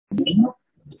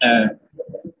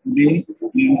Today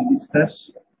we will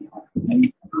discuss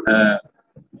and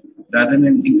rather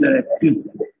than interactive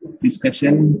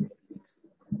discussion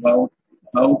about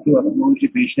how to approach a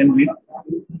patient with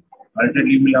altered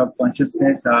level of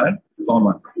consciousness or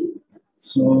coma.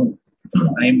 So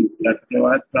I am Dr.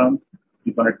 Jawwad from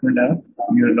Department of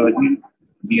Neurology,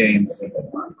 DIMC.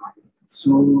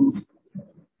 So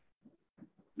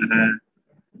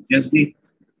just the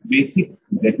basic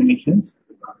definitions.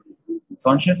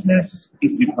 Consciousness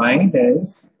is defined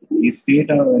as a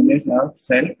state of awareness of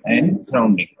self and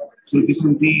surrounding. So this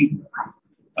is the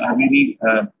very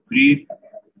brief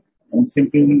and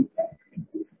simple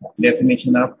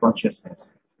definition of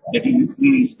consciousness. That is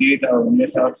the state of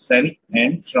awareness of self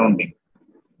and surrounding.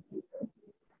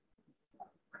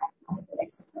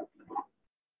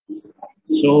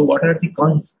 So what are the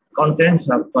contents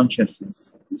of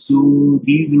consciousness? So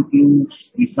these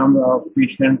includes the sum of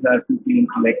patients are to the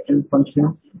intellectual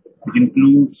functions. It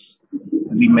includes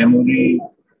the memory,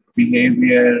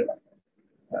 behavior,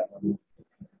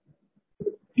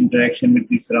 interaction with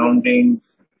the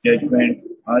surroundings, judgment,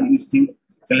 all these things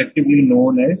collectively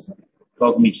known as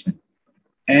cognition.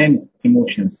 And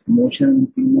emotions.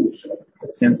 Emotion includes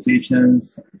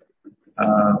sensations,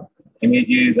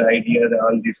 images, ideas,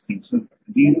 all these things. So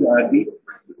these are the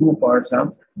two parts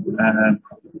of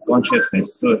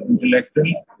consciousness. So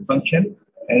intellectual function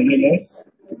as well as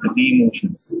the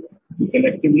emotions. So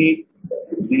collectively,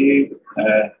 they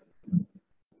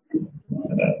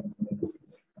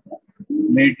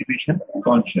made the patient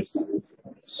conscious.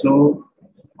 So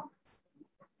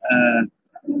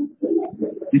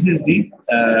this is the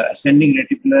ascending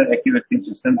reticular activating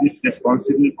system. This is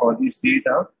responsible for the state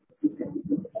of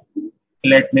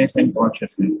alertness and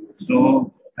consciousness.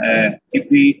 So if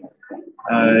we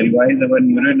revise our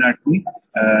neuroanatomy,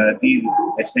 the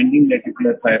ascending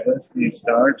reticular fibers, they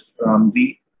start from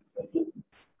the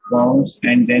pons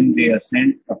and then they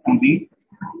ascend up to the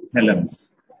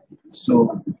thalamus.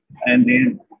 So, and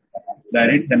there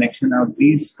direct connection of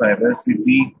these fibers with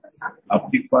the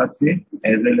optic pathway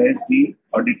as well as the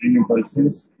auditory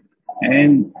impulses,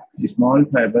 and the small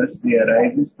fibers, they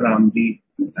arises from the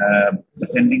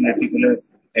ascending reticular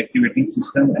activating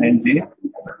system and they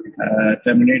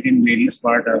terminate in various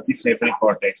parts of the cerebral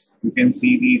cortex. You can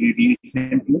see the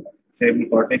radiation to cerebral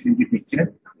cortex in the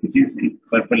picture, which is in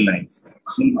purple lines.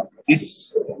 So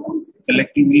this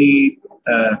collectively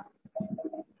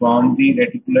form the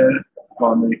reticular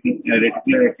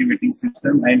activating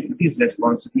system, and it is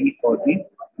responsible for the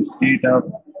state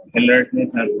of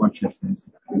alertness and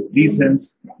consciousness. These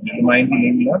cells determine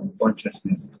the level of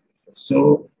consciousness.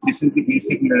 So this is the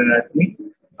basic neuroanatomy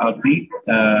of the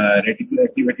reticular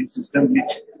activating system,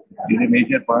 which is a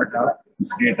major part of the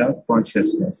state of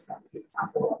consciousness.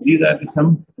 These are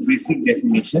some basic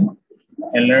definition.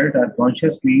 Alert or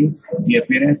conscious means the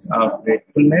appearance of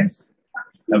wakefulness,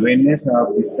 awareness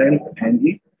of the self and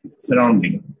the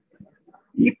surrounding.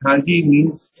 Lethargy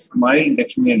means mild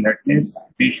induction alertness.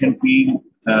 Patient feel,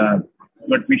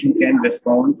 but patient can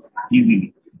respond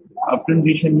easily.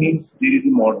 Obtundation means there is a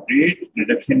moderate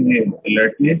reduction in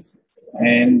alertness,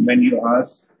 and when you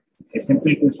ask a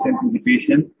simple question to the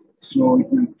patient, so it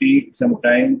will take some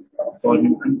time for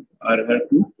him or her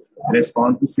to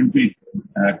respond to simple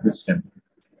questions.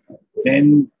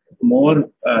 Then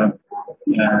more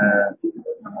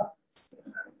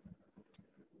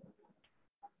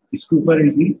stupor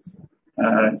is the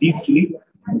deep sleep.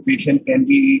 The patient can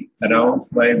be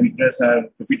aroused by vigorous or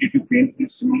repetitive painful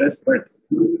stimulus, but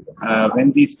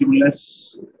when the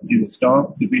stimulus is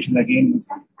stopped, the patient again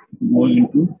goes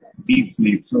into deep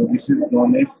sleep. So this is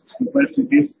known as stupor. So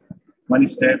it is one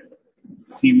step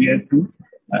severe to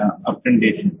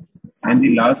obtundation. And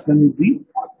the last one is the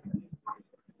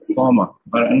coma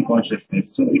or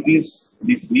unconsciousness. So it is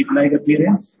the sleep-like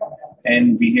appearance,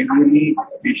 and behaviorally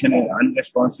patient is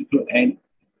unresponsive to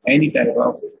any type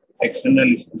of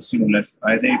external stimulus,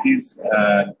 either it is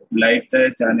light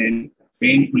touch and a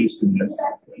painful stimulus,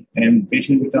 and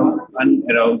patient become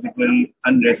unarousable,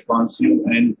 unresponsive,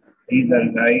 and his or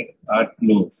her are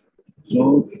closed.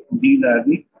 So these are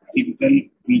the typical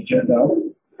features of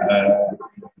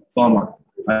coma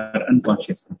or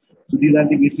unconsciousness. So these are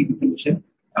the basic definition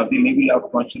of the level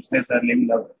of consciousness or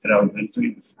level of arousal. So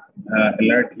it's,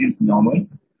 alert is normal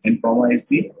and coma is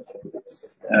the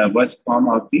worst form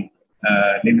of the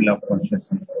level of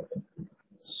consciousness.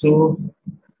 So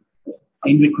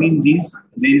in between these,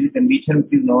 there is a condition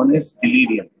which is known as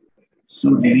delirium.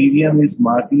 So delirium is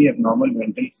markedly abnormal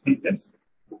mental status,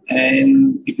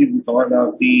 and it is because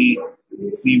of the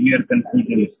severe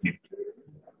confusional state.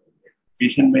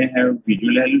 Patient may have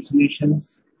visual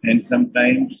hallucinations, and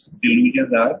sometimes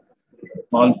delusions are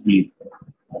false belief.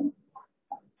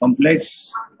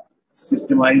 Complex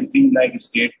systemized dream-like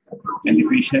state, and the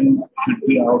patient should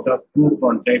be out of true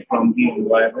contact from the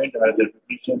environment or other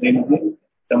people. So there is a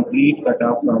complete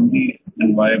cutoff from the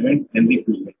environment and the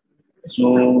people.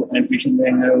 So, and patient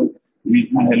may have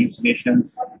visual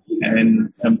hallucinations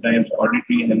and sometimes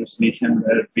auditory hallucinations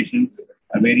where patients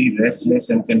are very restless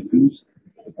and confused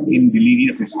in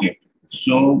delirious state.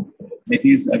 So it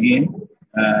is again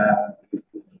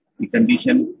the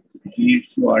condition which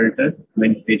leads to altered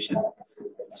meditation.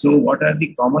 So what are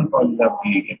the common causes of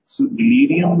delirium? So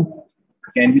delirium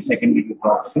can be secondary to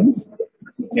toxins,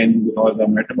 can be because of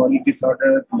metabolic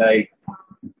disorders like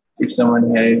if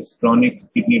someone has chronic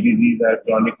kidney disease or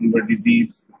chronic liver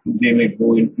disease, they may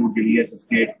go into delirious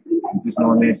state, which is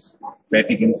known as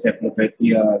hepatic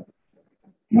encephalopathy or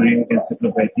urinary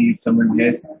encephalopathy. If someone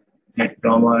has had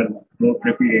trauma, road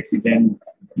traffic accident,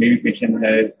 maybe patient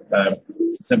has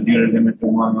subdural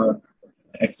hematoma or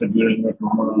extradural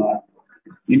hematoma or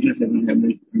interstitial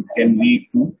hemorrhage, it can lead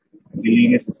to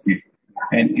delirious state.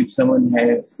 And if someone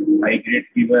has high-grade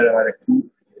fever or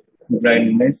acute febrile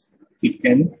illness, it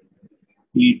can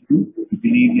lead to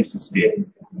delirious state.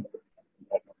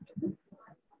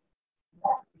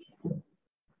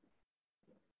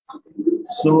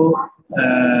 So,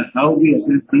 how we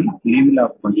assess the level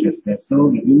of consciousness? So,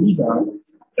 we use our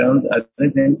terms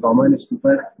other than coma and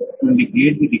stupor to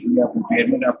indicate the degree of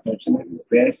impairment of consciousness is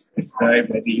best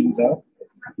described by the use of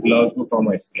Glasgow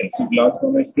Coma scale. So, Glasgow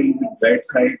Coma scale is a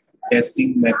bedside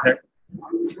testing method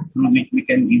through which we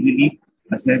can easily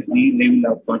assess the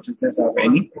level of consciousness of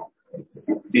any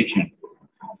patient.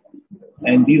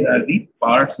 And these are the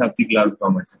parts of the Glasgow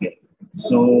Coma scale.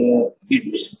 So, it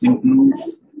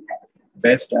includes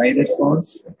best eye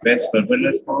response, best verbal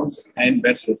response, and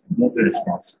best motor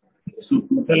response. So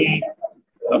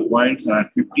total points are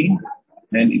 15,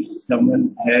 and if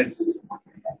someone has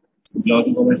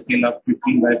Glasgow Coma scale of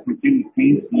 15 by 15, it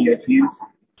means he achieves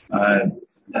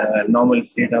normal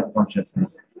state of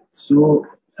consciousness. So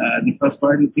the first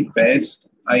part is the best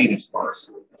eye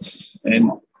response,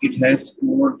 and it has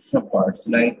 4 subparts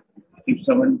like if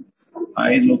someone's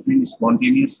eyes open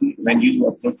spontaneously when you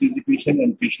approach the patient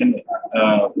and patient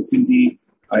open the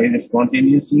eyes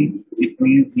spontaneously, it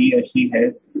means he or she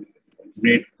has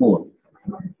grade 4.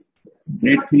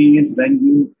 Grade 3 is when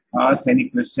you ask any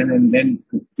question and then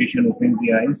the patient opens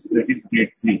the eyes, that is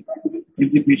grade 3.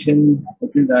 If the patient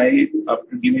opens the eye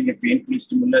after giving a painful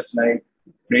stimulus like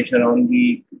pressure on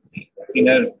the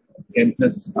inner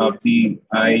canthus of the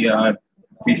eye or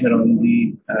pressure on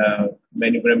the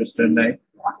manubrium sterni,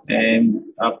 and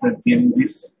after giving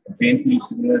this painful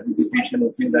stimulus, the patient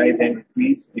opens the eye, then it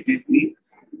means it is the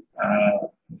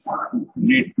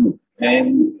grade 2.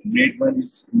 And grade 1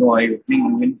 is no eye opening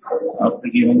even after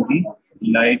giving the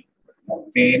light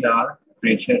pain or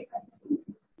pressure.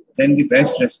 Then the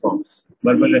best response,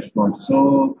 verbal response.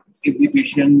 So if the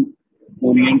patient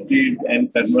oriented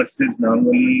and converses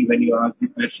normally, when you ask the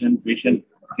question, patient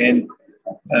can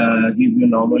give you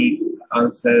normal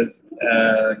answers.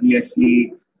 He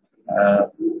actually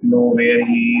know where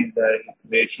he is,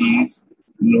 where she is,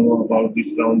 know about the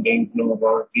surroundings, know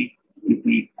about the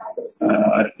people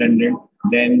are attendant.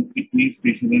 Then it means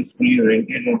patient is fully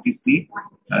oriented and is the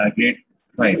grade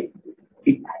 5.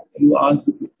 If you ask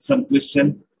some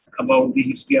question about the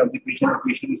history of the patient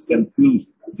is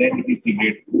confused, then it is the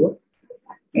grade 4.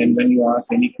 And when you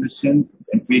ask any question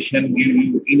and patient give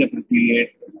you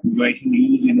inappropriate information,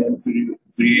 use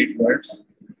inappropriate words,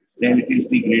 then it is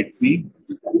the grade 3.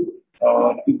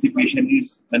 Or if the patient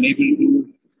is unable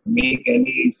to make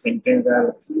any sentence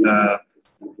or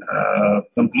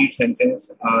complete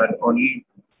sentence or only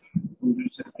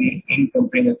produces the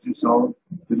incomprehensive sound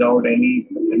without any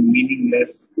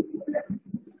meaningless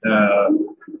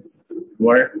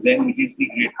word, then it is the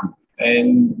grade 2.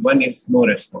 And 1 is no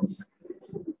response.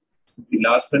 The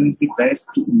last one is the best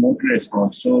motor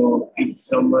response. So if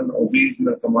someone obeys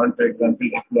your command, for example,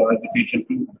 if you ask the patient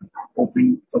to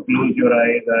open or close your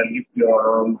eyes or lift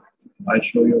your arm or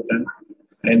show your tongue,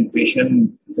 and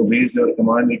patient obeys your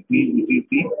command, it means it is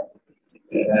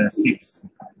the 6.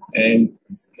 And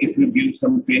if you give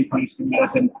some painful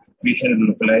stimulus and patient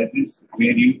localizes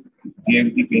where you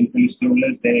gave the painful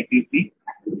stimulus, then it is the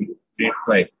grade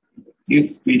 5.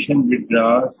 If patient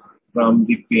withdraws from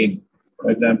the pain, for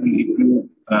example, if you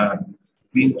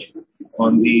pinch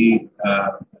on the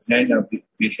hand of the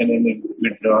patient and it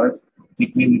withdraws,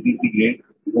 it means it is the grade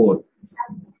 4.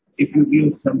 If you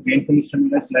give some painful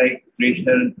stimulus like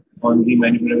pressure on the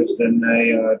manubrium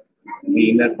sterni or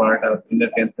the inner part of inner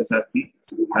canthus of the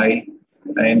eye,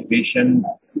 and patient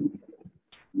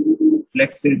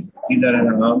flexes either an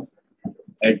arm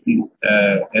at the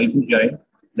elbow joint,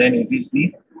 then it is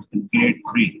the grade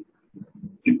 3.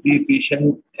 If the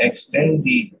patient extends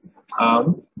the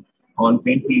arm on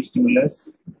painful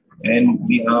stimulus and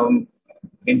the arm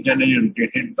internally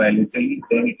rotated bilaterally,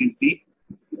 then it is the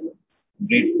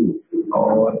grade 2.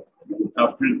 Or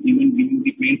after even giving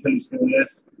the painful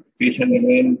stimulus, patient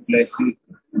remains placid,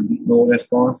 no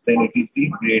response, then it is the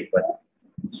grade 1.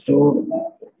 So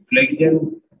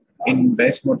flexion in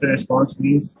best motor response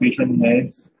means patient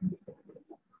has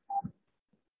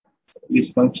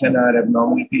dysfunction or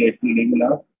abnormality at the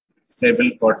level of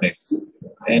cerebral cortex,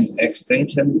 and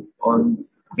extension on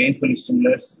painful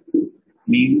stimulus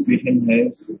means patient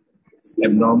has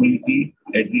abnormality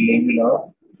at the level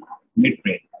of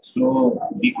midbrain. So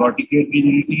decorticate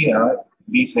rigidity or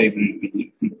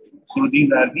decerebrality. So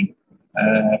these are the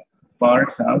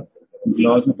parts of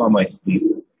glaucoma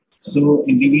scale. So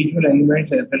individual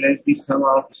elements as well as the sum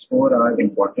of score are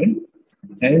important.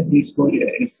 Hence, the score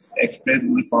is expressed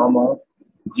in the form of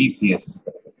GCS.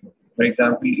 For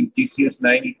example, if GCS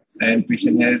 9 and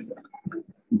patient has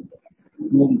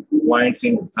 2 points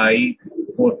in eye,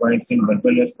 4 points in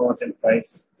verbal response, and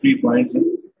 3 points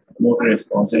in motor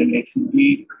response, and it should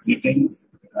be written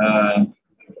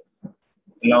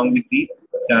along with the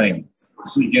time.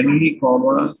 So generally,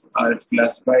 comas are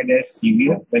classified as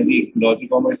severe when the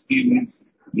glaucoma scale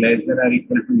is less than or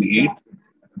equal to 8.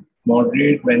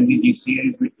 Moderate when the GCS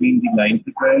is between the 9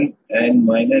 to 12, and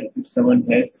minor if someone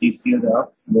has GCS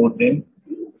of more than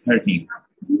 13.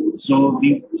 So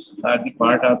these are the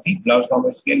part of the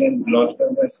glaucoma scale, and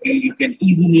glaucoma scale you can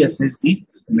easily assess the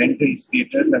mental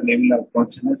status or level of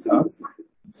consciousness of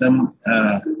some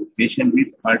patient with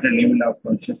altered level of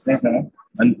consciousness or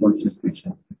unconscious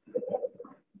patient.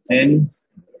 And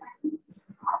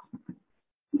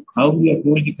how we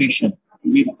approach the patient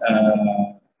with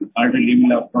altered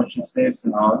level of consciousness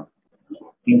or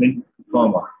even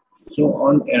coma. So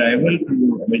on arrival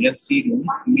to emergency room,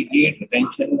 immediate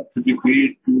attention should be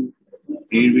paid to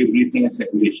airway, breathing, and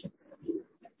circulation,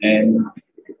 and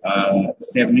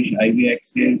establish IV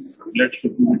access. Blood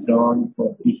should be withdrawn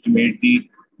to estimate the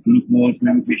glucose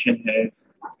when patient has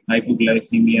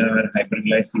hypoglycemia or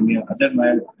hyperglycemia. Other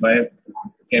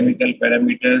biochemical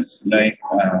parameters like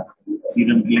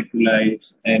serum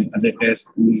electrolytes and other tests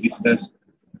we will discuss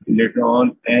later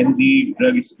on, and the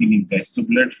drug screening test. So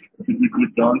blood should be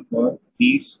withdrawn for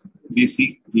these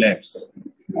basic labs.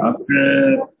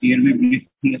 After airway,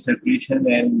 breathing,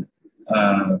 circulation, and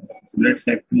blood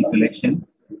sample collection,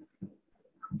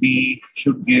 we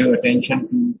should give attention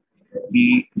to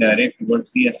the direct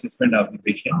towards the assessment of the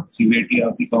patient, severity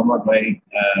of the coma by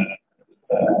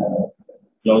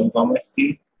glaucoma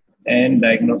scale, and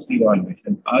diagnostic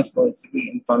evaluation. Ask for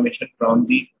information from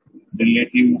the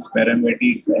relatives,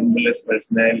 paramedics, ambulance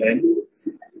personnel, and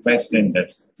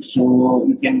bystanders. So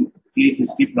we can take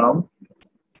history from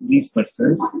these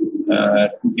persons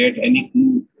to get any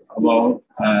clue about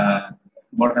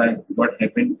what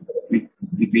happened with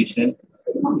the patient,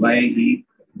 why he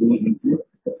goes into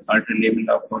altered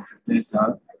level of consciousness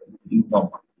or in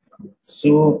coma.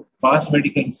 So past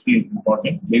medical history is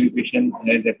important. Maybe patient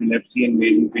has epilepsy, and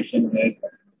maybe patient has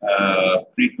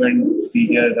frequent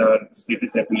seizures or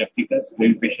status epilepticus.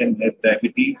 Maybe patient has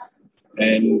diabetes,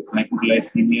 and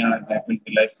hypoglycemia or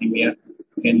hyperglycemia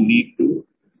can lead to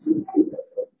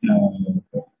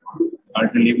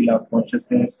altered level of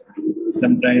consciousness.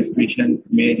 Sometimes patient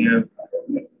may have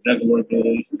drug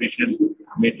overdose. Patient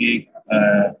may take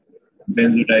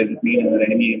benzodiazepine or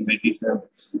any medicine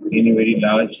in a very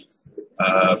large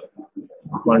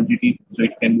quantity, so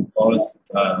it can cause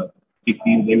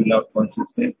decreased level of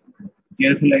consciousness.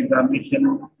 Careful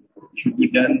examination should be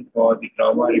done for the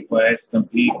trauma, requires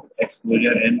complete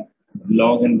exposure and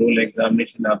log and roll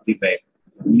examination of the back.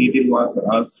 Needle was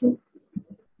also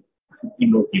should be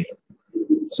noted.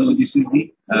 So this is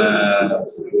the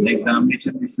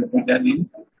examination which should be done in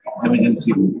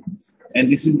emergency room.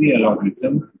 And this is the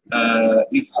algorithm.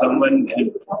 If someone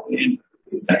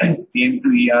came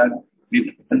to ER with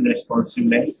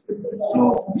unresponsiveness,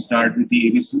 so start with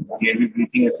the ABC, airway,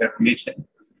 breathing, and circulation,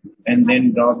 and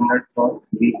then draw blood for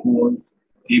glucose,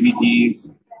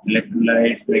 ABGs,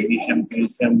 electrolytes, magnesium,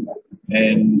 calcium,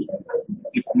 and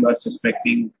if you are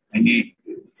suspecting any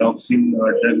toxin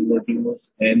or drug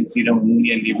overdose, and serum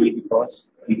ammonia level,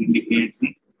 because it indicates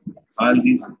all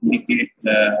these indicate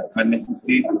are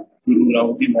necessary to rule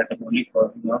out the metabolic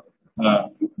causes of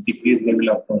decreased level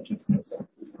of consciousness.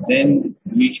 Then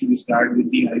we should start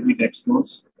with the IV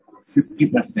dextrose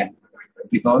 50%,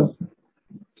 because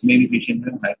many patients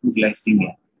have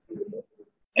hypoglycemia,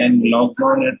 and logs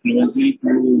on and fluency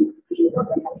to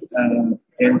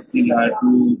attempts still are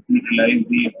to utilize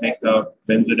the effect of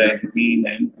benzodiazepine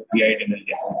and opioid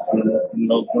analgesics. So,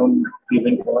 knockdown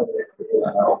given for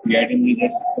opioid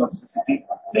analgesic toxicity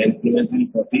and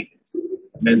flumazenil for the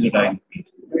benzodiazepine.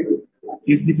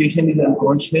 If the patient is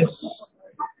unconscious,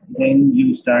 then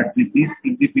you start with this.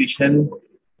 If the patient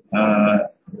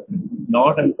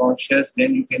not unconscious,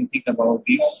 then you can think about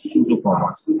the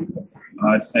pseudocoma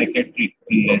or psychiatric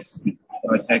illness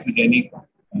or psychogenic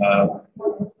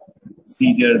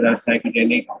seizures or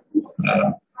psychogenic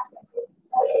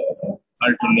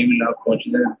altered level of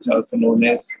consciousness, also known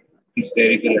as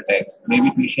hysterical attacks.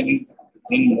 Maybe patient is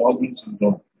in log-in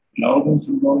syndrome. Log-in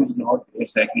syndrome is not a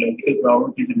psychological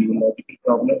problem; it is a neurological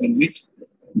problem in which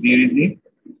there is a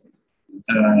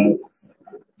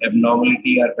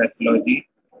abnormality or pathology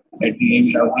at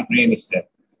the level of the brain stem.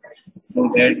 So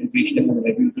that the patient is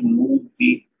able to move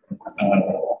the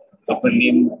upper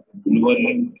limb, lower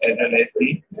limb, as well as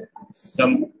the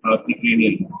some of the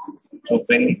cranial limbs. So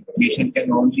when the patient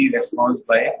can only respond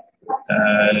by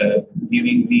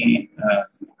giving the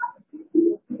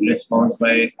response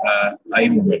by eye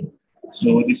movement.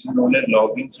 So this is known as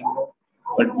log-in syndrome.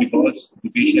 But because the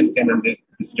patient can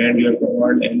understand your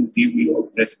command and give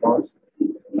you a response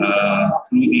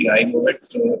through the eye movement,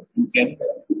 so you can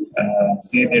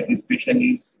say that this patient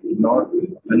is not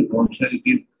unconscious, it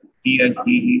is he or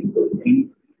she is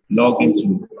in log-in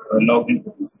syndrome or log-in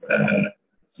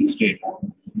state.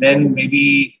 Then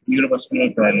maybe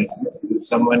neuromuscular paralysis. If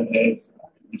someone has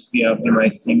history of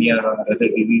myasthenia or other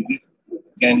diseases,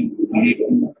 can lead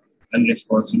to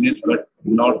unresponsiveness but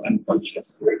not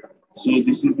unconscious. So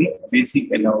this is the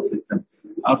basic algorithm.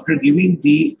 After giving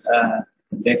the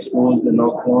dextrose, the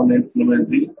knockdown and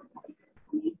flumazenil,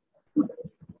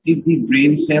 if the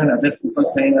brainstem and other focal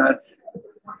signs are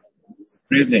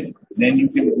present, then you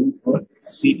can go for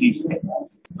CT scan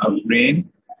of brain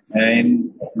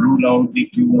and rule out the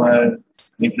tumor,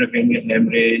 intracranial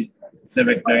hemorrhage,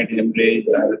 subarachnoid hemorrhage,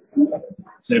 or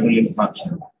cerebral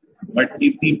infarction. But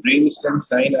if the brainstem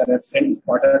signs are absent,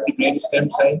 what are the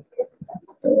brainstem signs?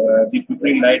 The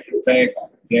pupil light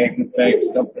reflex, gag reflex,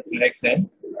 cup reflex, and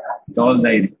doll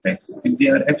eye reflex. If they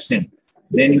are absent,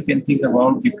 then you can think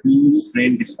about diffuse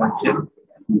brain dysfunction,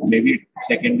 maybe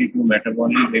secondary to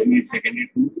metabolic, maybe secondary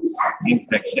to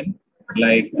infection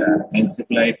like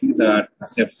encephalitis or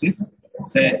sepsis.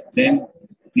 So then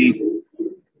the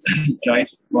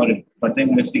choice for further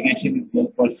investigation is go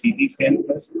for CT scan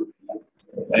first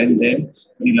and then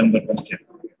the lumbar puncture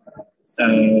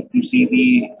to see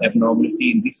the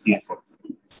abnormality in the CSF.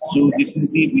 So this is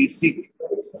the basic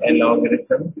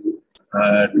algorithm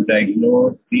to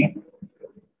diagnose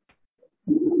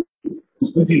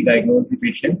quickly diagnose the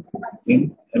patient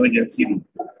in emergency room.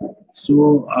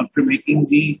 So after making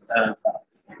the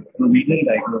provisional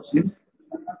diagnosis,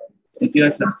 if you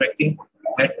are suspecting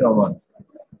head trauma,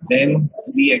 then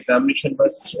the examination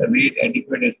must await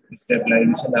adequate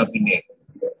stabilization of the neck.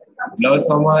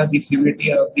 Glaucoma, the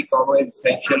severity of the coma is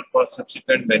essential for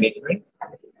subsequent management,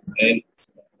 and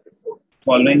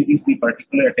following this, the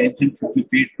particular attention should be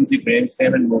paid to the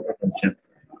brainstem and motor function.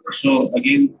 So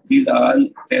again, these all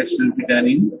tests will be done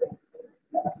in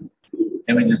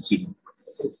emergency room.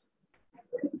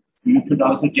 You should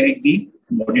also check the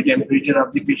body temperature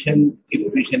of the patient. If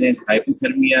the patient has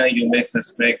hypothermia, you may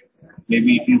suspect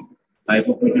maybe it is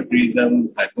hypopatriotism,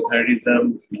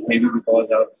 hypothyroidism. It may be because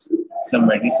of some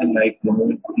medicine like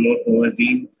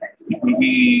chlorpromazine. It may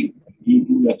be due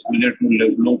to exposure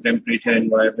to low temperature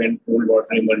environment, cold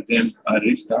water immersion, or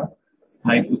risk of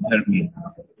hypothermia.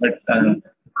 But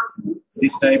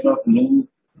this type of low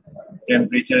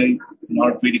temperature is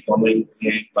not very common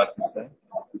here in Pakistan.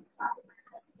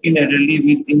 In elderly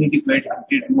with inadequate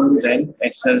treatment and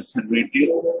exacerbated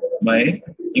by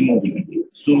immobility.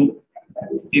 So,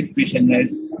 if patient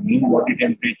has low body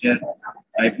temperature,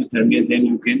 hypothermia, then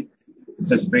you can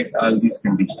suspect all these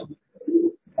conditions.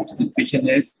 If patient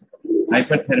has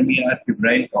hyperthermia or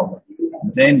febrile coma,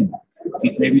 then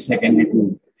it may be secondary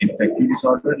to infective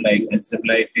disorder like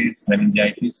encephalitis,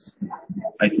 meningitis.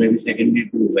 It may be secondary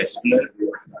to vascular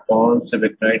or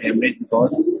subarachnoid hemorrhage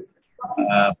because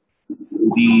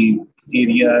the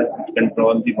areas which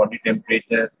control the body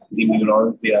temperature, the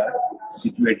neurons, they are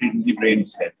situated in the brain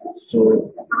stem.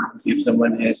 So, if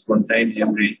someone has spontaneous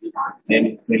hemorrhage, then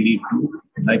it may lead to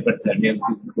hyperthermia,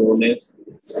 which is known as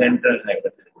central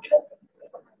hyperthermia.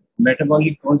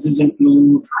 Metabolic causes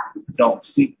include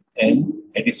toxic and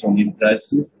Addisonian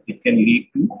crisis. It can lead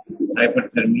to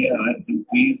hyperthermia or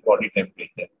increased body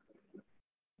temperature.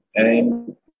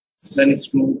 And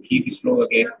sunstroke, heat stroke,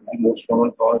 again, the most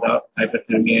common cause of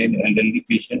hyperthermia in elderly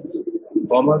patients.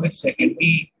 Coma with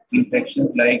secondary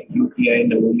infections like UTI,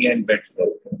 pneumonia, and bed sore.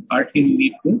 Heart can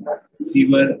lead to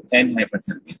fever and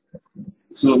hyperthermia.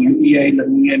 So UTI,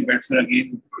 pneumonia, and bed sore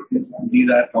again, these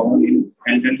are common in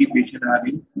elderly patients are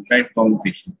in bed bound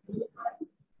patients.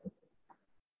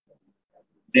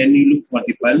 Then you look for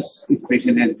the pulse. If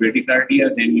patient has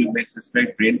bradycardia, then you may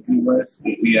suspect brain tumors,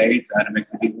 opioids,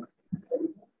 RMX edema.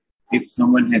 If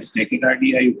someone has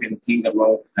tachycardia, you can think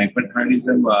about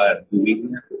hyperthyroidism or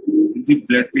bulimia. If the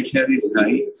blood pressure is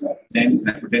high, then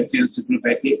hypertension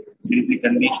encephalopathy. There is a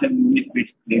condition in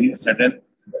which there is sudden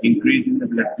increase in the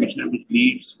blood pressure, which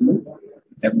leads to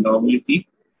abnormality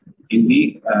in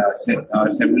the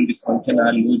several dysfunction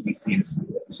or low BCS.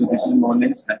 So this is known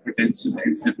as hypertensive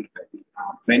encephalopathy.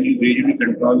 When you gradually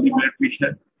control the blood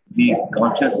pressure, the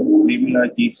consciousness level or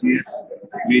GCS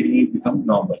gradually become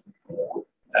normal.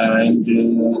 And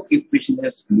if patient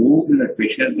has low blood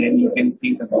pressure, then you can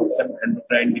think about some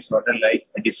endocrine disorder like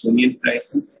Addisonian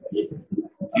crisis.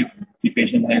 If the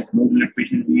patient has low blood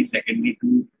pressure, it is secondary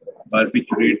to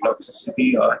barbiturate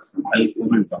toxicity or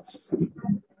alcohol toxicity.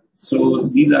 So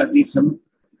these are the some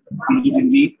clues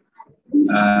in the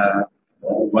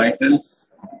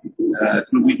vitals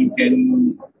through which you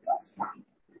can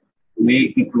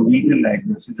make the provisional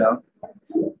diagnosis of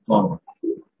coma.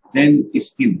 Then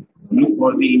skin. Look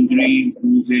for the injury,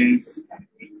 bruises,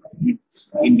 which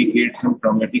indicate some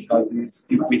traumatic causes.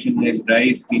 If patient has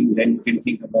dry skin, then you can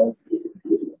think about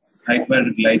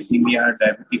hyperglycemia,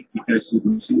 diabetic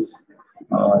ketoacidosis,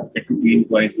 or atropine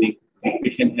poisoning. If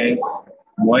patient has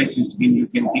moist skin, you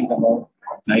can think about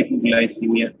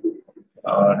hypoglycemia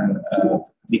or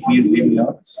decreased level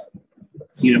of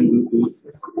serum glucose.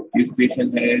 If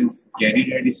patient has cherry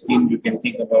red skin, you can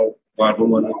think about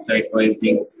carbon monoxide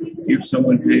poisoning. If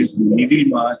someone has needle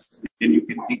marks, then you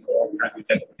can think about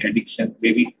drug addiction.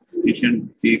 Maybe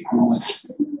patient take too much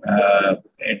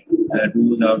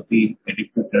dose of the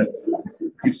addictive drugs.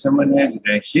 If someone has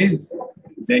rashes,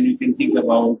 then you can think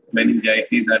about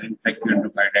meningitis or infective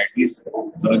endocarditis.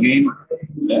 So again,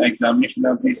 the examination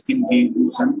of the skin gives you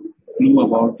some clue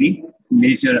about the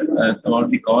nature, about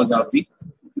the cause of the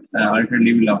altered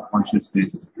level of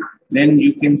consciousness. Then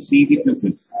you can see the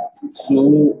pupils.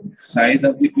 So size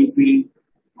of the pupil,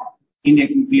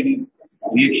 inaccuracy,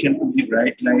 reaction to the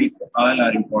bright light, all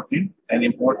are important. And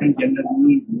important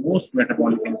generally, most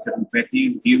metabolic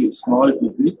encephalopathies give small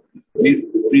pupil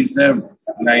with preserved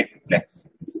light reflex.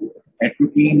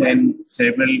 Atropine and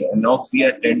cerebral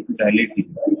anoxia tend to dilate the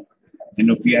pupil. And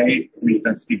opioid will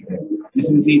constrict them. This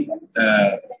is the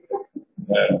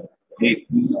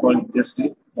this is called just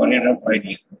a rough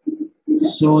idea.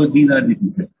 So these are the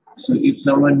people. So if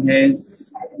someone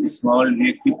has a small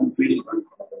reactive pupil,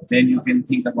 then you can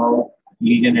think about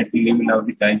lesion at the level of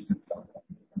the tine septum.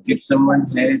 If someone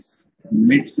has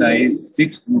mid-size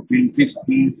fixed pupil, fixed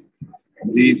means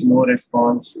there is no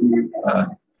response to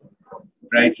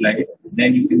bright light,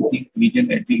 then you can think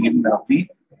lesion at the level of the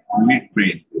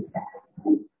midbrain.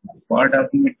 Part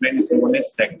of the midbrain is known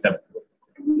as septum.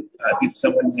 If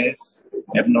someone has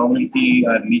abnormality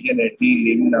or lesion at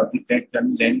the level of the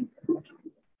septum, then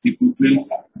the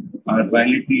pupils are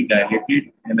bilaterally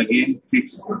dilated and again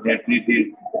fixed, that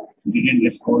they didn't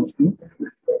respond to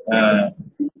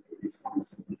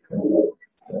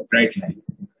bright light.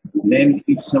 Then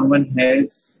if someone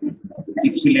has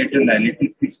ipsilateral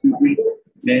dilated fixed pupil,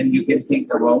 then you can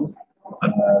think about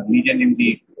lesion in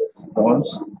the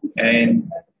pons. And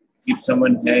if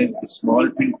someone has a small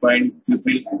pinpoint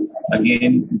pupil,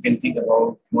 again you can think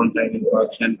about pontine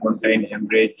infarction, pontine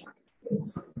hemorrhage.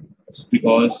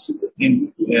 Because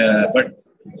in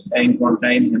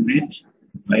pontine hemorrhage,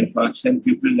 infarction,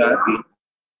 pupils are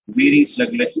very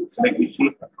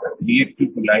sluggishly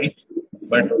reactive to light,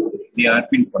 but they are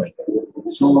pinpoint.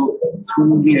 So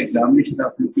through the examination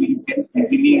of pupil, you can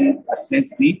easily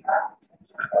assess the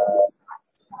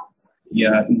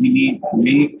easily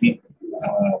make the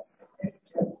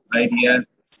ideas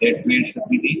that where should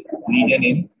be the lesion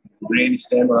in brain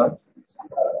stem or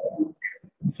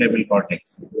cerebral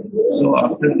cortex. So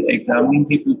after examining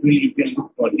the pupil, you can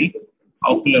look for the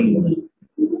ocular movement.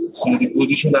 So the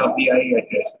position of the eye at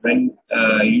rest. When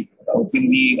you open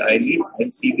the eyelid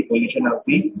and see the position of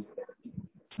the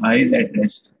eyes at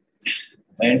rest,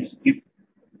 and if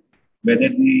whether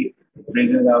the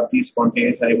presence of the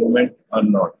spontaneous eye movement or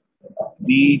not.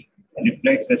 The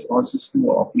reflex responses to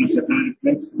oculocephalar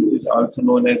reflex, which is also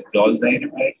known as Doll's eye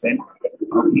reflex, and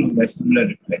oculovestibular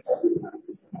reflex.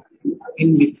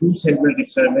 In diffuse cerebral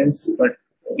disturbance but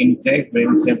intact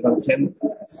brainstem function,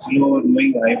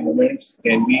 slow-moving eye movements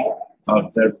can be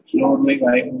observed. Slow-moving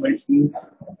eye movements means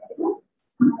to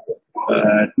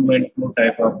and fro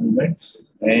type of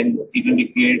movements, and it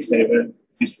indicates cerebral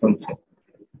dysfunction.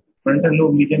 Frontal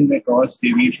lobe lesion may cause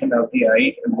deviation of the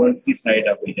eye towards the side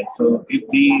of vision. So, if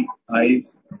the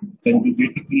eyes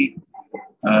conjugatively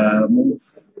move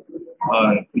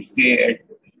or stay at,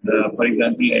 for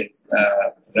example, at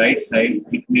right side,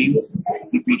 it means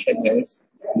the patient has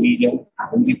lesion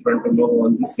in the frontal lobe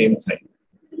on the same side.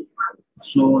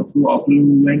 So, through ocular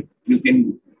movement, you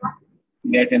can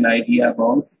get an idea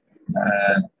about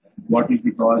what is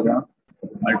the cause of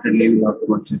altered level of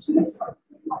consciousness.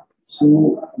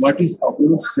 So, what is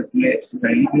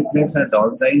oculocephalic reflex or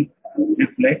down's eye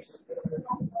reflex?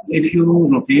 If you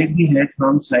rotate the head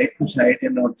from side to side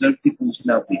and observe the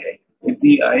position of the eye, if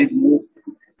the eyes move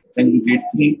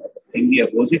conjugately in the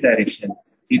opposite direction,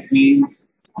 it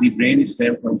means the brain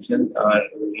stem functions are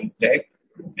intact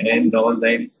and down's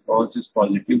eye response is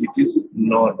positive, which is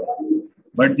normal.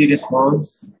 But the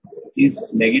response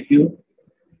is negative.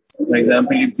 For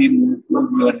example, if we move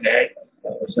your head,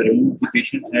 move the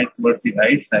patient's head towards the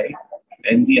right side,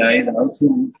 and the eyes also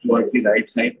move towards the right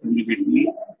side conjugately,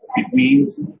 it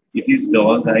means it is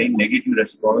doll's eye negative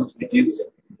response, which is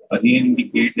again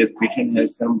indicates that patient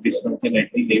has some dysfunction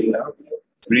at the level of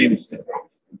brain stem.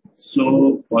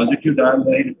 So positive doll's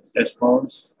eye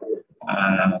response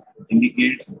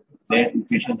indicates that the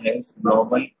patient has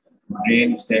normal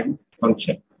brain stem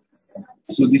function.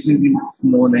 So this is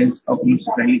known as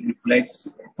oculocephalic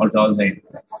reflex or doll's eye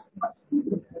reflex.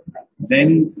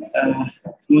 Then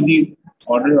through the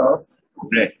order of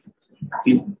breath,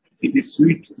 if it is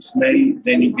sweet smell,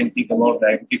 then you can think about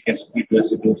diabetic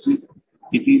ketoacidosis.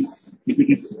 If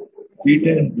it is sweet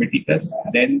and veticus,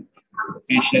 then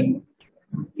patient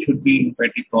should be in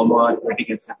hepatic coma or hepatic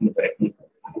encephalopathy.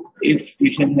 If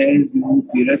patient has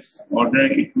ferrous order,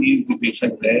 it means the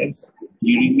patient has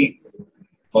uremic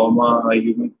coma or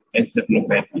uremic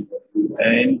encephalopathy.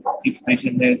 And if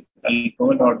patient has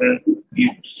alcohol order,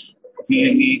 it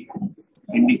clearly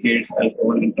indicates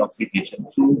alcohol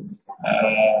intoxication. So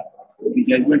the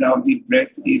judgment of the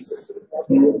breath is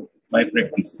through my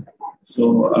practice.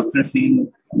 So after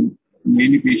seeing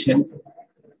many patients,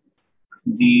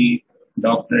 the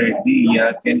doctor at the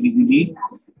ER can easily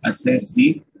assess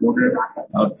the odor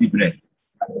of the breath.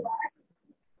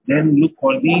 Then look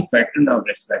for the pattern of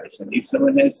respiration. If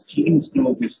someone has changed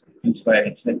to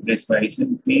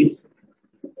respiration means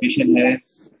patient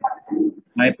has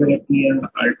hyperapnea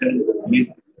altered with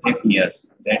apneas,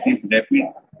 that is rapid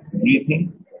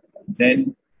breathing.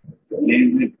 Then there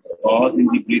is a pause in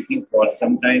the breathing for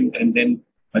some time, and then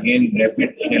again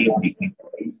rapid shallow breathing.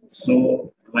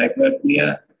 So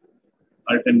hyperapnea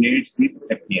alternates with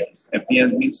apneas.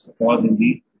 Apneas means pause in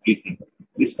the breathing.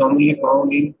 This is commonly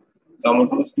found in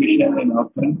comatose patient and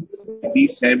often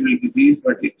these cerebral disease,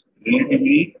 but it's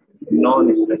relatively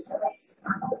non-specific.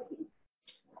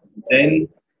 Then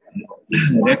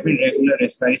rapid regular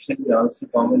respiration is also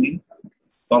common in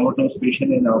comatose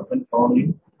patient and often found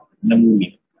in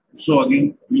pneumonia. So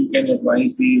again, you can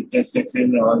advise the chest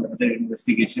X-ray or other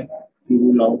investigation to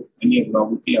rule out any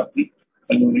abnormality of the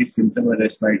pulmonary symptom or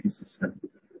respiratory system.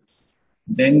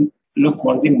 Then look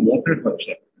for the motor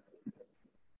function.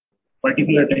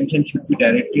 Particular attention should be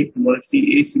directed towards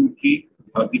the asymmetry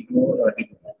of the tone or the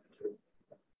movement.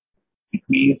 It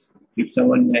means if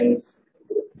someone has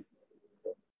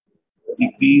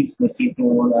decreased muscle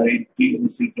tone or increased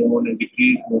muscle tone and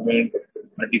decreased movement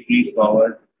or decreased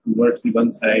power towards the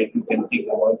one side, you can think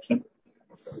about some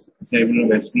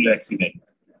cerebrovascular accident.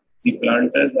 The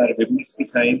plantars or Webniewski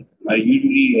signs are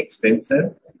usually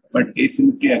extensor, but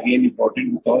asymmetry again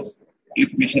important because if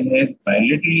patient has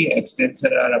bilaterally extensor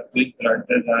or upgoing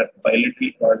plantars or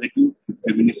bilaterally positive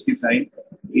Webniewski sign,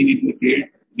 it indicates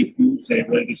diffuse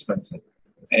cerebral dysfunction.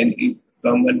 And if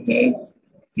someone has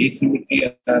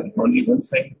asymmetry on only one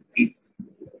side is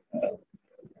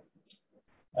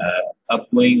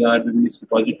upgoing or Webniewski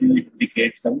positive, it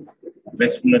indicates some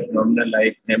vascular phenomena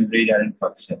like hemorrhage or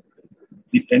infarction.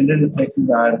 The tender reflexes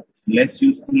are less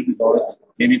useful because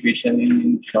maybe patient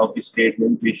in shock state,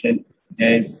 when patient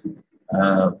has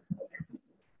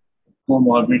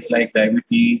comorbids like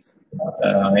diabetes,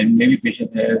 and maybe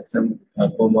patient have some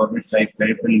comorbids like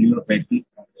peripheral neuropathy.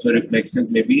 So reflexes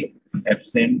may be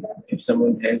absent if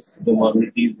someone has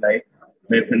comorbidities like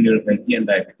peripheral neuropathy and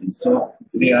diabetes. So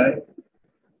they are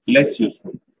less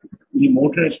useful. The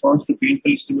motor response to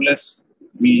painful stimulus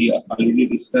we already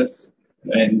discussed,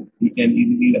 and we can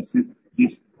easily assess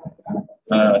this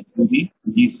through the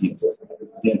GCS.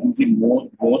 That is the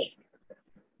most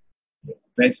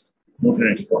best motor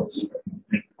response.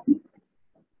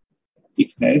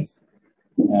 It has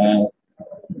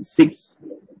 6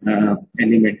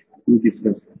 elements to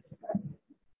discuss.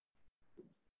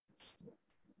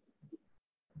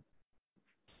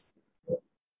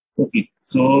 Okay,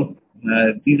 so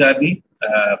these are the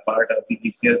part of the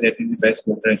PCS that is the best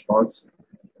motor response.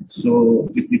 So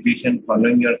if the patient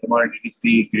following your command, it is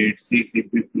the grade 6. If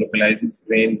it localizes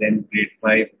pain, then grade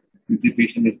 5. If the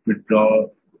patient is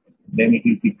withdrawal, then it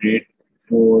is the grade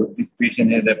 4. If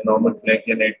patient has abnormal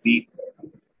flexion at the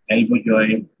elbow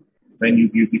joint, when you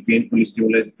give the painful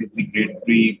stimulus, it is the grade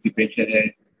 3. If the patient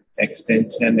has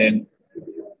extension and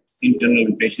internal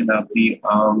rotation of the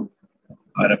arm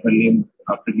or upper limb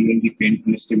after giving the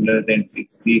painful stimulus, then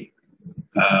it's the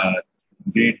uh,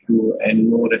 grade 2, and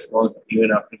no response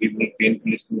even after giving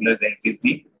painful stimulus, then it is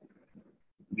the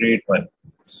grade 1.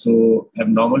 So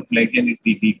abnormal flexion is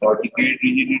the decorticated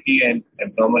rigidity and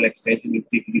abnormal extension is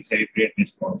the cerebrate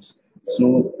response.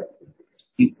 So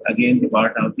it's again the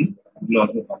part of the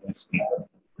glottal scale.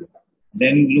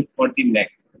 Then look for the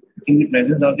neck. In the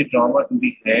presence of the trauma to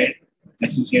the head,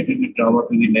 associated with trauma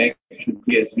to the neck should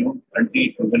be assumed until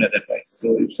proven otherwise.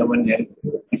 So if someone has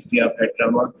history of head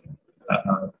trauma,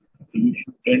 you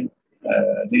shouldn't,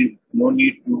 there is no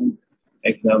need to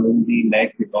examine the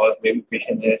neck because maybe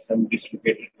patient has some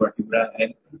dislocated vertebra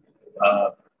and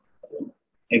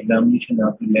examination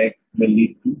of the neck will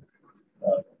lead to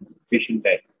patient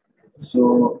death.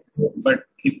 So, but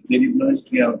if there is no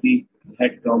history of the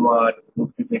head trauma or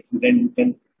accident, you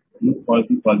can look for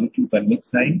the positive Wernicke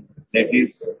sign, that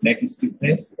is neck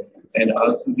stiffness, and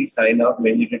also the sign of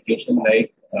vegetation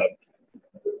like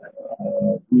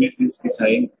is this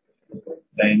sign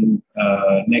and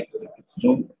neck stiffness.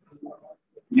 So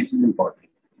this is important.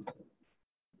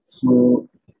 So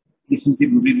this is the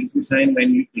Bubizinski sign.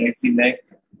 When you flex the neck,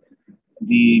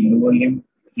 the lower limb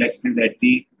flexes at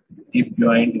the hip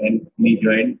joint and knee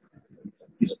joint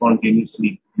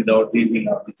spontaneously without the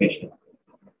will of the patient.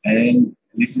 And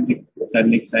this is the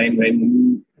Wernicke sign. When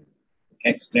you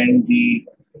extend the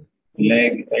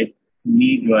leg at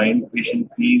knee joint,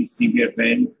 patient feels severe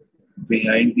pain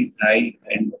behind the thigh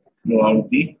and throughout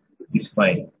the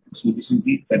spine. So this is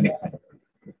the Wernicke sign.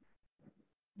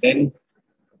 Then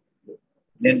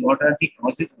what are the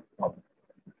causes of trauma?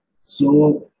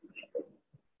 So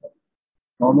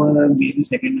trauma may be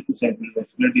secondary to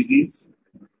cerebrovascular disease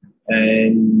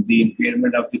and the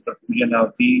impairment of the perfusion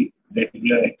of the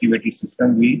reticular activity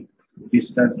system we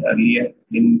discussed earlier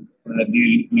in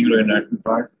the neuroanatomy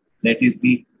part. That is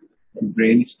the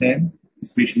brain stem,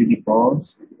 especially the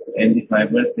pons and the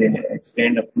fibers, they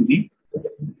extend up to the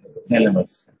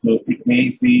thalamus. So it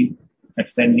makes the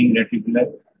ascending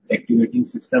reticular activating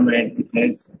system and it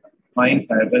has fine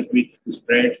fibers which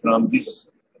spread from this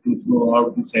to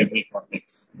throughout the cerebral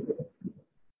cortex.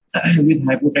 With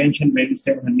hypotension,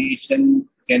 brainstem herniation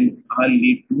can all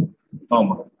lead to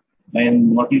trauma.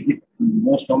 And what is the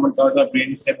most common cause of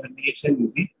brainstem herniation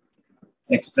is the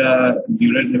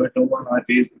extradural hematoma or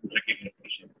raised uterine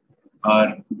herniation.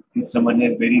 Or if someone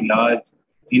has very large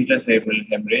intracerebral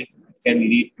hemorrhage, it can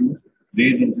lead to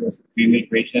raised intracranial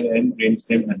pressure and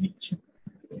brainstem herniation.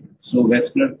 So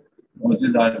vascular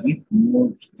causes are the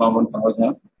most common cause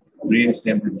of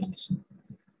brainstem herniation.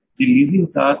 The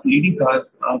leading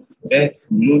cause of deaths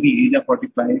below the age of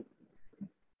 45,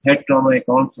 head trauma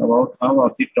accounts about half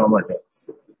of the trauma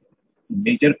deaths.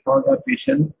 Major cause of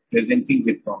patient presenting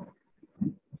with trauma.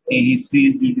 A history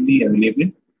is usually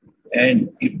available, and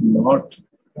if not,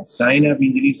 sign of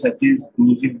injury such as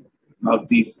bruising of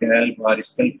the scalp or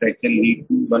skull fracture lead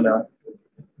to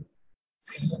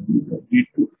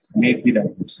make the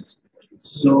diagnosis.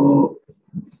 So,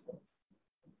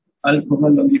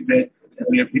 alcohol on the breath,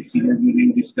 epileptic seizure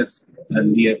we discussed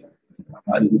earlier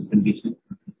on this condition.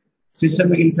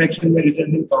 Systemic infection may result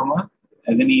in trauma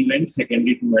as an event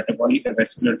secondary to metabolic or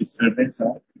vascular disturbance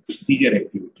or seizure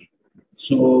activity.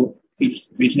 So,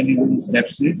 if patient is in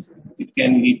sepsis, it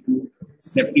can lead to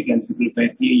septic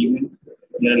encephalopathy, even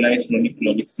generalized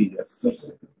tonic-clonic seizures. So,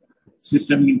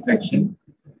 systemic infection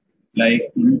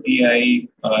like UTI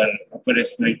or upper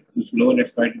respiratory, lower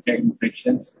respiratory tract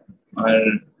infections are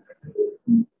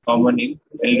common in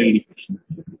elderly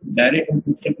patients. Direct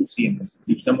infection to CNS.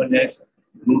 If someone has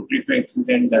root reflex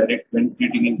accident, direct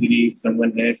ventilating injury, if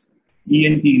someone has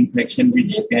ENT infection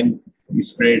which can be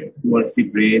spread towards the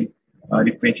brain, or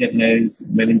if patient has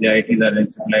meningitis or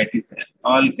encephalitis,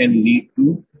 all can lead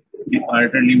to the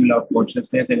altered level of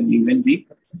consciousness and even the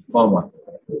coma.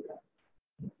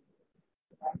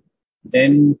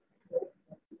 Then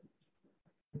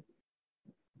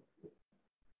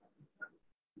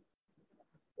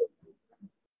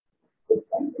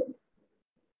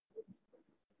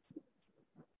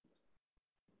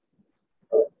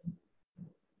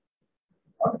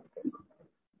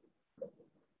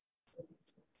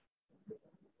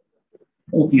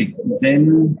okay,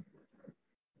 then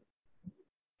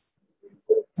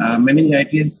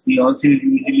Meningitis, the onset is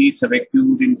usually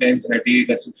subacute, intense headache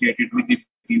associated with the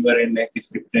fever and neck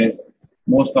stiffness.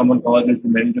 Most common cause is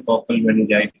meningococcal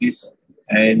meningitis,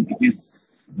 and it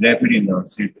is rapid in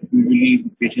onset. Usually, the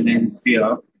patient has a stay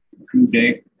of few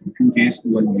days to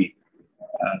 1 week.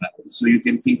 So you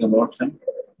can think about some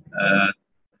uh,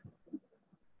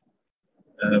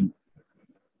 um,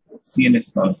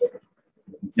 CNS cause.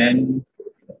 Then,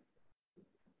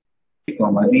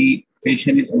 coma. The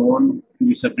patient is known to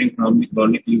be suffering from the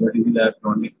chronic liver disease or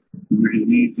chronic liver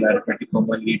disease or hepatic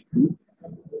coma lead to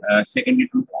secondary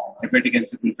to hepatic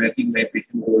encephalopathy, my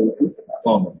patient go into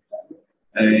coma.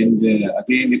 And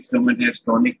again, if someone has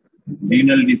chronic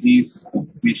renal disease,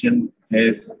 patient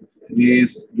has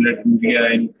raised blood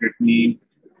urea and creatinine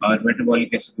or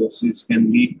metabolic acidosis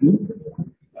can lead to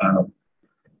uh,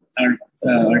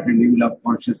 altered level of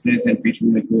consciousness and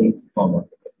patient may go into coma.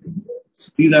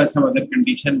 These are some other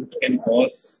conditions which can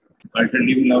cause altered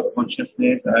level of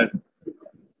consciousness or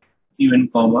even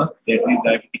coma. That is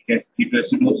diabetic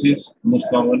ketoacidosis, most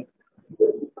common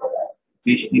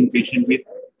in patient with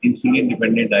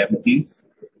insulin-dependent diabetes.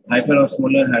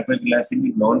 Hyperosmolar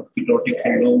hyperglycemic non-ketotic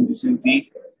syndrome. This is the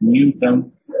new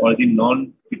term for the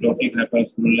non-ketotic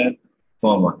hyperosmolar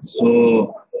coma.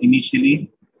 So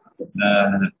initially,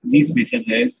 this patient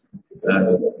has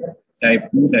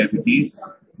type 2 diabetes,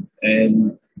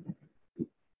 and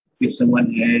if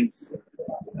someone has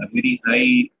a very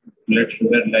high blood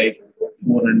sugar like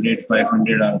 400,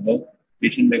 500 or above,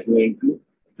 patient may go into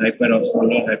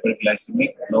hyperosmolar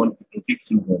hyperglycemic non-ketotic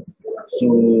syndrome. So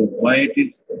why it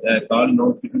is called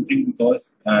non-ketotic?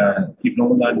 Because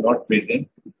ketones are not present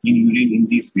in urine in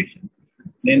these patients.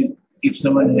 Then if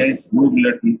someone has low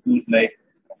blood glucose like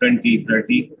 20,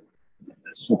 30,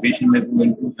 so patient may go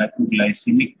into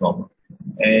hypoglycemic coma.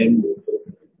 And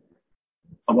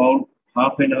about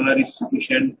half an hour is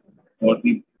sufficient for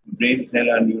the brain cell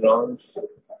or neurons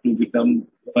to become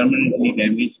permanently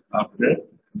damaged after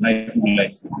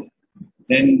hypoglycemia.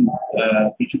 Then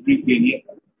pituitary failure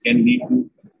can lead to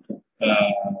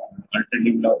altered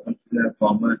level of functional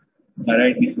coma,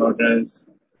 thyroid disorders,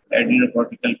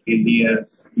 adrenocortical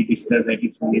failures. We discussed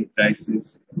addiction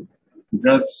crisis.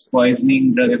 Drugs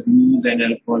poisoning, drug abuse, and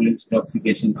alcohol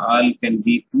intoxication all can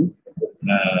lead to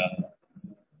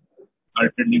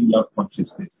altered level of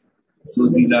consciousness. So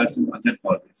these are some other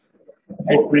causes.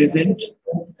 At present,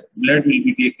 blood will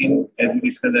be taken, as we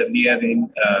discussed earlier, in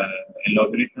a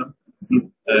logarithm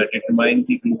to determine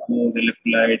the glucose,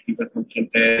 electrolyte, liver function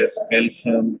test,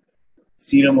 calcium,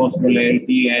 serum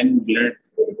osmolarity, and blood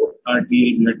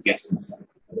arterial blood gases.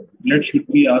 Blood should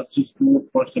be also stored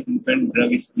for subsequent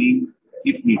drug screening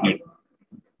if needed.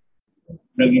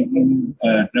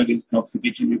 Drug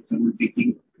intoxication, if someone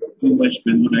taking too much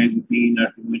benzodiazepine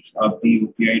or too much of the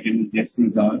opioid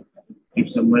analgesics, or if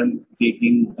someone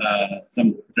taking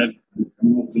some drug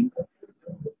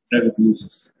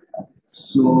abuses.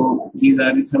 So these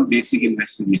are some basic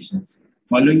investigations.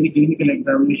 Following the clinical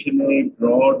examination, a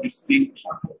broad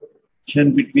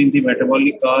distinction between the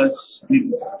metabolic cause,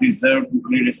 the preserved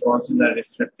nuclear responses, and the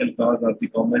structural cause of the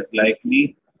coma is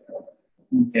likely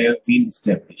to have been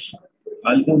established.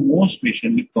 Although most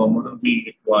patients with coma will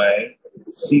require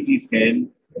CT scan,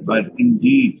 but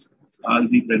indeed all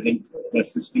the present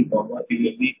persisting coma,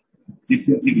 clearly this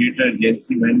is the greater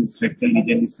urgency when structural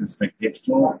lesion is suspected.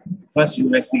 So first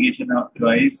investigation of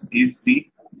choice is the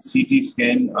CT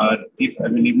scan, or if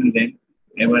available then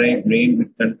MRI brain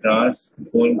with contrast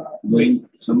before going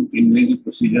some invasive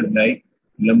procedures like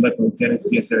lumbar puncture and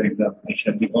CSF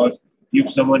examination. Because if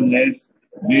someone has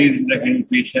raised the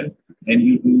patient and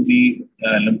you do the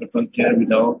lumbar puncture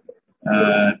without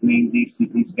doing the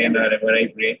CT scan or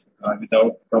MRI brain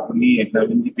without properly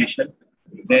examining the patient,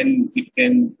 then it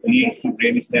can lead to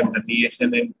brainstem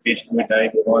herniation and patient may die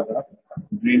because of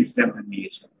brainstem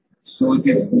herniation. So it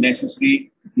is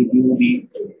necessary to do the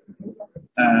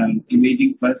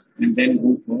imaging first and then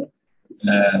go for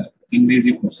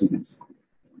invasive procedures.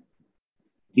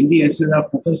 In the absence of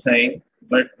focal sign,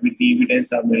 but with the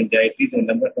evidence of meningitis, and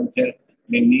lumbar puncture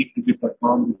may need to be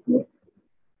performed before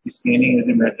scanning as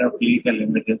a matter of clinical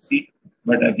emergency.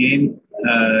 But again,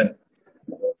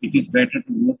 it is better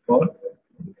to go for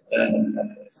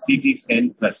CT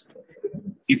scan first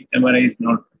if MRI is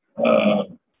not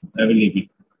available.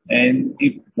 And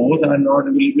if both are not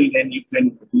available, then you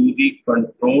can do the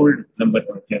controlled lumbar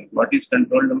puncture. What is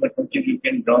controlled lumbar puncture? You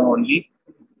can draw only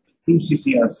 2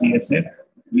 cc of CSF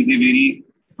with a very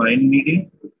fine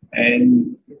needle,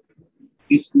 and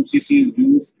this 2 cc is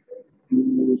used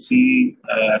to see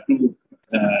to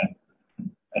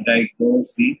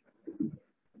diagnose the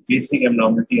basic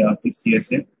abnormality of the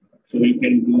CSF. So you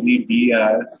can do the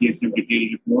DR, CSF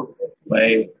detailed report by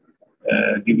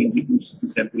giving the 2 cc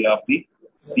sample of the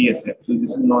CSF. So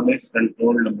this is known as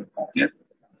controlled lumbar puncture.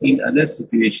 In other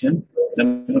situation,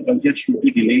 lumbar puncture should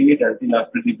be delayed until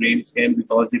after the brain scan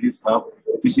because it is half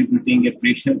precipitating a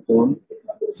pressure cone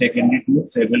secondary to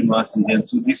cerebral mass region.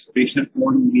 So this pressure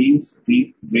cone means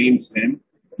the brain stem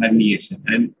herniation,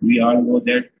 and we all know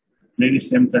that brain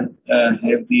stem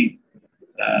have the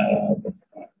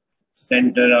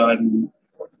center or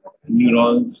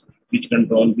neurons which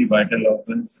controls the vital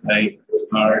organs like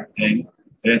heart and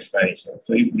respiration.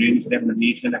 So if brain stem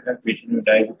herniation occurs, patient will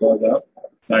die because of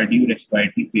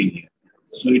cardiorespiratory failure.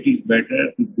 So it is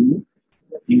better to do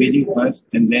imaging first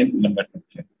and then lumbar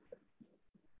puncture.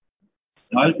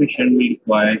 All patients will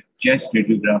require chest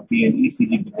radiography and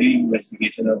ECG detailed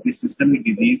investigation of this systemic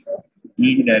disease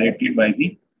will be directed by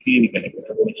the clinical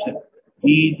examination.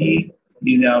 EEG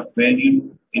is of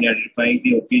value in identifying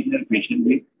the occasional patient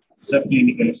with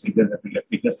subclinical seizures of epilepsy,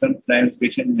 because sometimes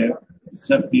patients have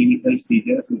subclinical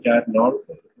seizures which are not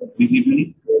visible,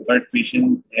 but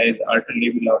patient has altered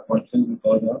level of consciousness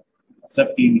because of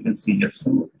subclinical seizures.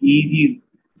 So EEG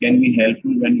can be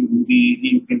helpful. When you do the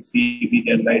EEG, you can see the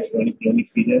generalized tonic-clonic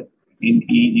seizure in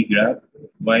EEG graph,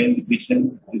 while the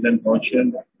patient is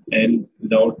unconscious and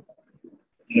without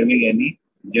having any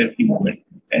jerky movement.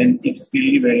 And it's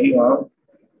really very hard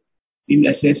in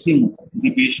assessing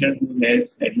the patient who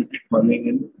has admitted following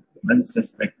an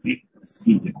unsuspected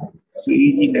seizure. So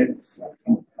EEG has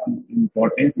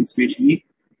importance, especially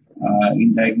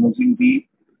in diagnosing the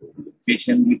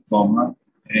patient with coma,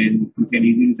 and you can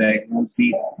easily diagnose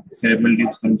the cerebral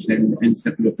dysfunction,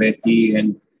 encephalopathy,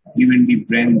 and even the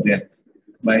brain death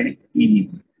by EEG.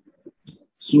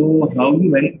 So how do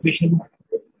you manage patient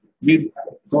with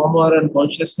coma or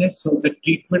unconsciousness? So the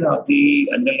treatment of the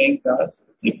underlying cause,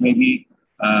 it may be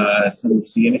some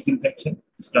CNS infection.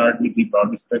 Start with the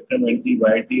broad spectrum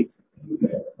antibiotics,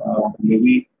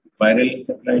 maybe viral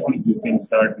encephalitis. You can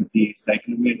start with the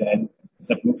cyclophosphamide and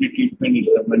supportive treatment if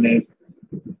someone has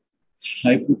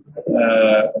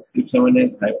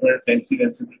hypertensive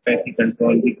encephalopathy,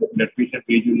 control the blood pressure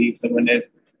gradually. If someone has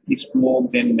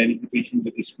stroke, then manage the patient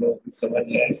with stroke. If someone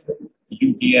has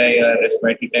UTI or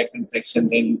respiratory tract infection,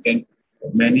 then you can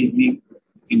manage the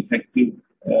infective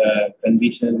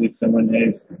condition. If someone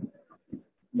has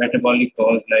metabolic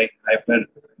cause like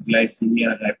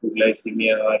hyperglycemia,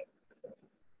 hypoglycemia, or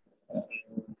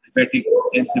hepatic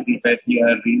encephalopathy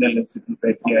or renal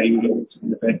encephalopathy or urinary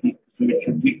encephalopathy, so it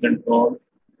should be controlled.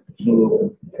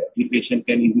 So the patient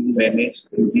can easily manage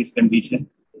these conditions.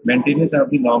 Maintenance of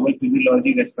the normal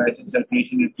physiology, respiration,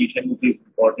 circulation, nutrition is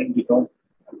important because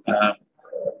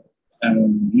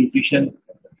nutrition,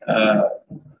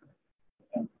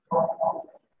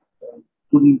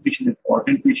 good nutrition is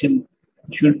important. Patient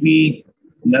should be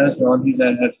nursed on his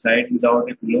or her side without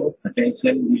a pillow.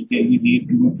 Attention will need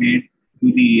to be paid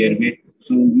to the airway.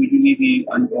 So usually the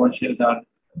unconscious or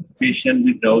patient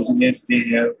with drowsiness, they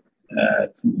have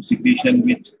secretion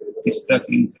which is stuck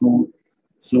in throat.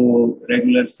 So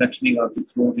regular suctioning of the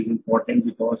throat is important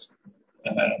because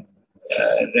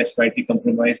respiratory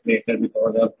compromise may occur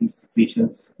because of these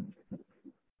secretions.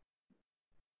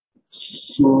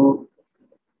 So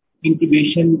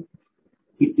intubation,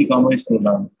 if the coma is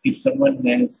prolonged, if someone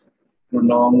has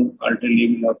prolonged altered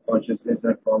level of consciousness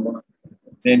or coma,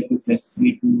 then it's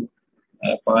necessary to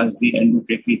pass the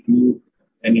endotracheal tube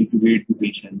and intubate the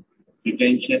patient.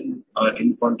 Retention or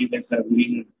incontinence are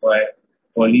really require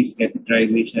police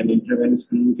catheterization. Intravenous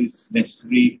fluid is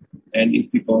necessary, and if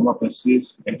the coma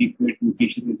persists, adequate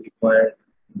nutrition is required.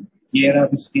 Care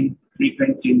of skin,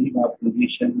 frequent changing of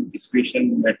position, spatial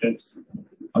matters.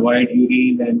 Avoid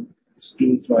urine and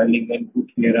stool swelling, and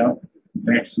good care of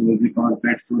fat sores, because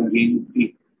fat sores again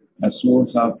the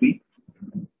source of the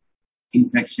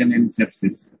infection and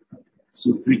sepsis.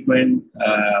 So frequent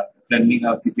turning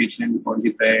of the patient on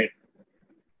the bed,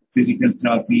 physical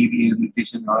therapy,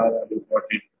 rehabilitation are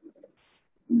important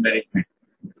management.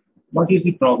 What is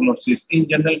the prognosis? In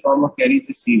general, coma carries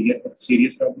a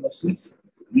serious prognosis.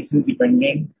 This is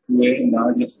dependent to a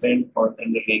large extent on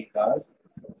underlying cause.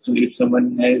 So if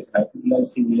someone has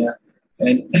hypoglycemia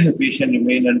and patient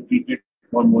remain untreated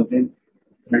for more than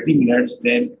 30 minutes,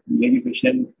 then maybe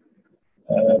patient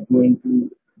go into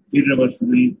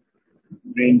irreversible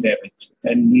brain damage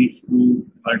and needs to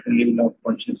alter level of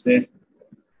consciousness.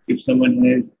 If someone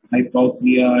has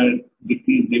hypoxia or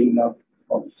decreased level of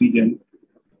oxygen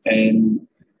and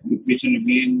the patient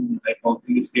remain in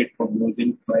hypoxic state for more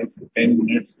than 5 to 10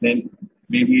 minutes, then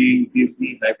maybe it is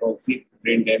the hypoxic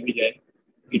brain damage and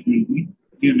it will be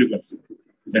irreversible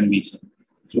condition.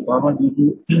 So coma due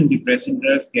to depression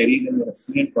drugs carries an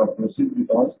excellent prognosis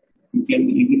because you can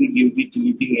easily give the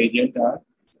chelating agent or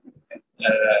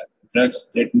drugs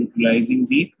that neutralizing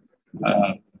the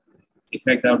uh,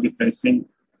 effect of depressant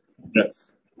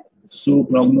drugs. So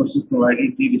prognosis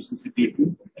provided the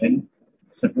resuscitative and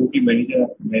supportive measures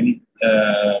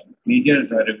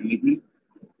are available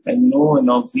and no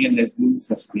anoxia has been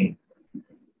sustained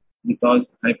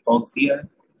because hypoxia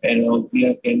and anoxia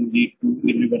can lead to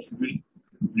irreversible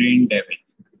brain damage.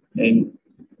 And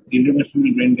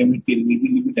irreversible brain damage can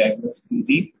easily be diagnosed through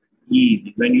the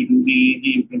EEG. When you do the EEG,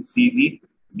 you can see the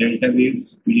delta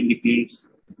waves, which indicates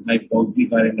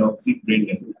hypoxic or anoxic brain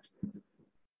damage.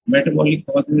 Metabolic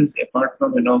causes, apart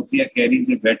from anoxia, carries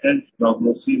a better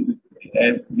prognosis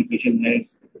as the patient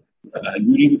has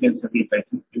uric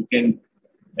encephalopathy. You can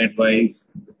advise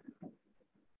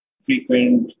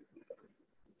frequent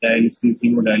dialysis,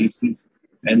 hemodialysis,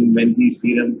 and when the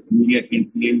serum urea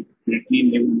creatinine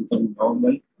level become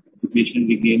normal, the patient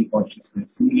regain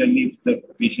consciousness. Similarly, if the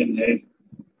patient has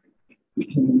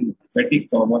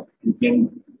hepatic coma, you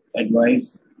can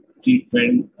advise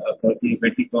treatment for the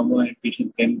hepatic coma, and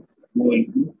patient can go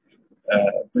into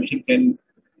patient can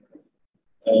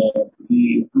be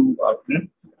improved after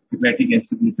hepatic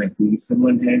encephalopathy. If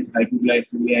someone has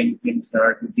hypoglycemia, you can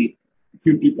start with the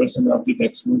 50% of the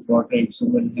dextrose water. If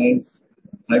someone has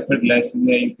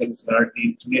hyperglycemia, you can start the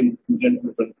insulin infusion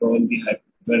to control the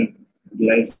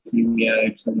hyperglycemia.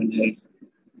 If someone has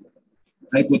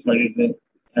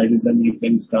hypothyroidism, you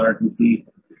can start with the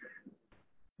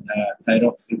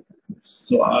thyroxine.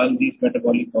 So all these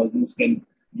metabolic causes can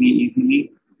be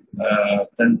easily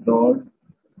controlled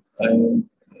and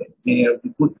they have the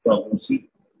good prognosis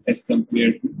as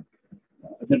compared to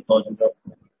other causes of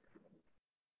coma.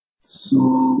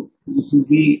 So this is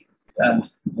the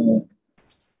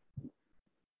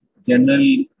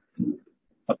general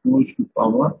approach to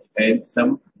coma and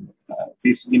some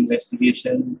basic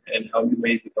investigation and how you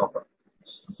make the coma.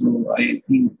 So I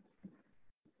think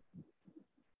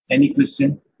any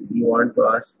question you want to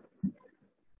ask?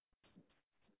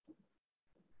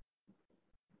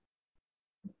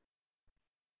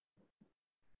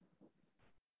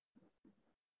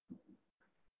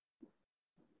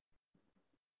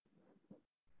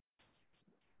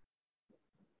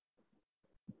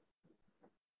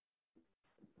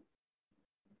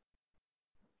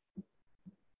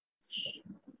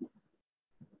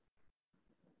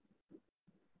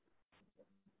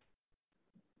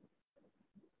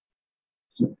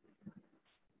 So,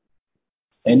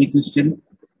 any question?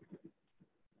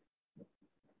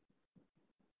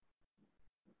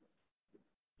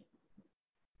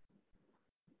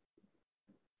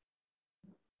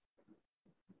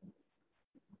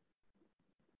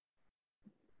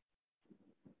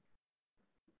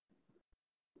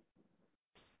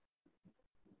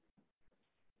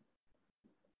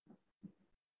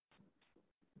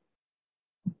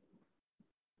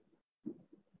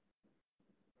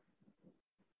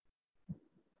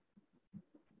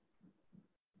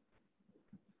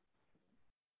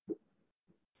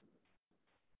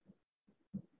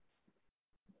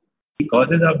 The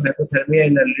causes of hypothermia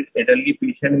in elderly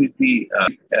patient is the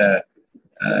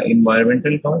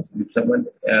environmental cause. If someone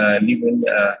live in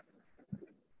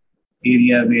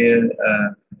area where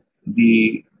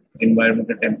the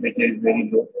environmental temperature is very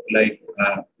low, like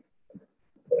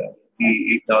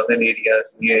the northern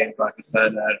areas here in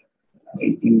Pakistan are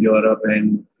in Europe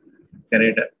and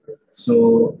Canada.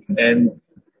 So, and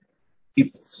if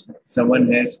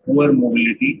someone has poor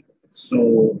mobility,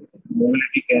 so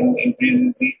mobility can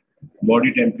increase the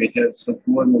body temperature. So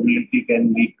poor mobility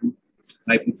can lead to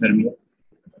hypothermia.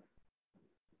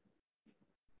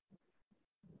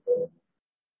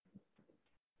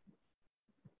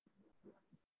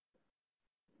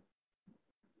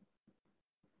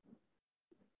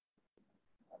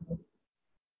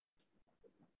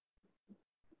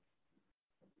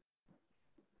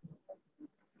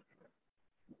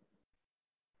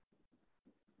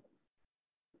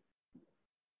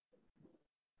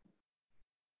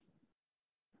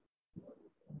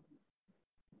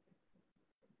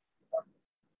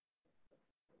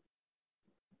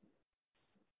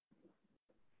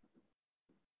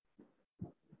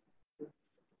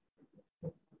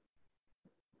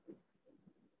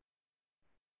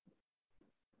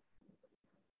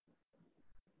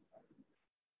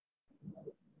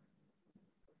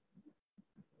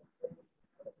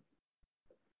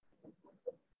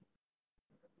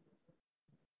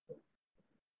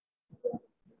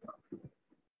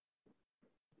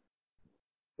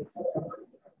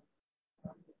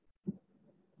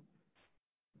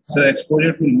 So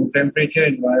exposure to low temperature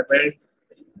environment,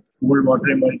 cold water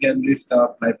immersion, risk of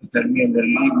hypothermia in the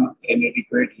early with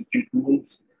inadequate heated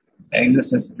rooms,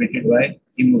 exacerbated by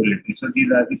immobility. So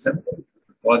these are the some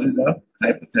causes of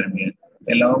hypothermia.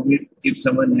 Along with if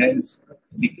someone has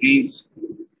decreased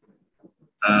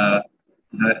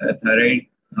thyroid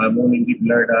hormone in the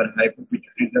blood or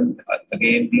hypopituitarism,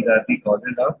 again these are the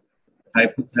causes of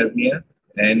hypothermia.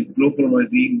 And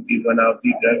chlorpromazine is one of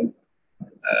the drugs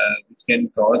which can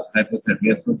cause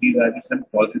hypothermia. So these are the some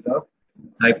causes of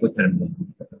hypothermia.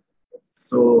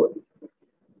 So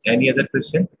any other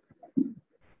question?